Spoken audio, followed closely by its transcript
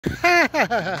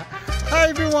Hi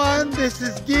everyone, this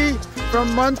is Guy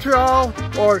from Montreal,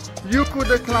 or Uku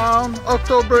the Clown,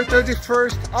 October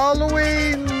 31st,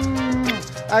 Halloween!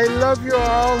 I love you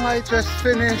all. I just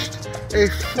finished a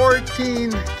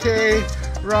 14K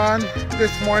run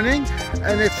this morning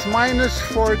and it's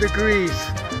 -4 degrees,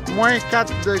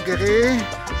 -4 degrees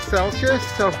Celsius.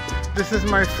 So this is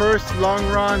my first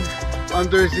long run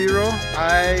under zero.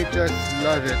 I just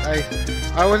love it.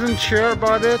 I wasn't sure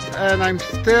about it and I'm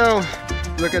still,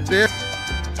 look at this,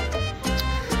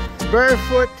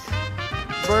 barefoot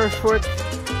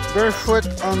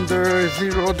under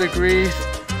 0 degrees,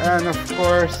 and of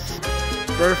course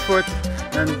barefoot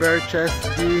and bare chest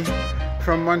D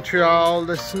from Montreal,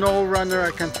 the snow runner.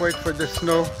 I can't wait for the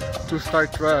snow to start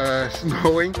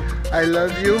snowing. I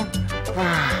love you.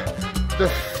 The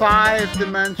 5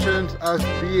 dimensions of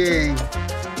being.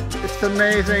 It's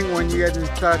amazing when you get in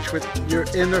touch with your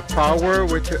inner power,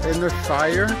 with your inner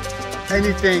fire.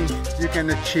 Anything you can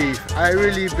achieve. I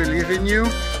really believe in you.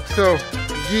 So,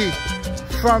 Guy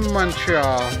from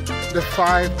Montreal, the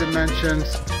 5 dimensions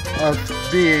of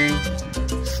being,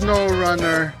 snow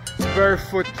runner,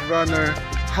 barefoot runner,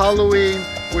 Halloween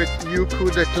with Uku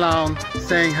the Clown,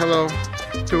 saying hello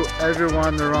to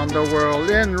everyone around the world,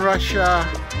 in Russia,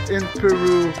 in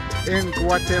Peru, in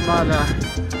Guatemala,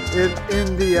 in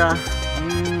India.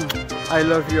 I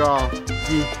love you all.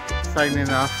 Guy signing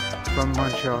off from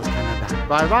Montreal, Canada.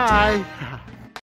 Bye bye.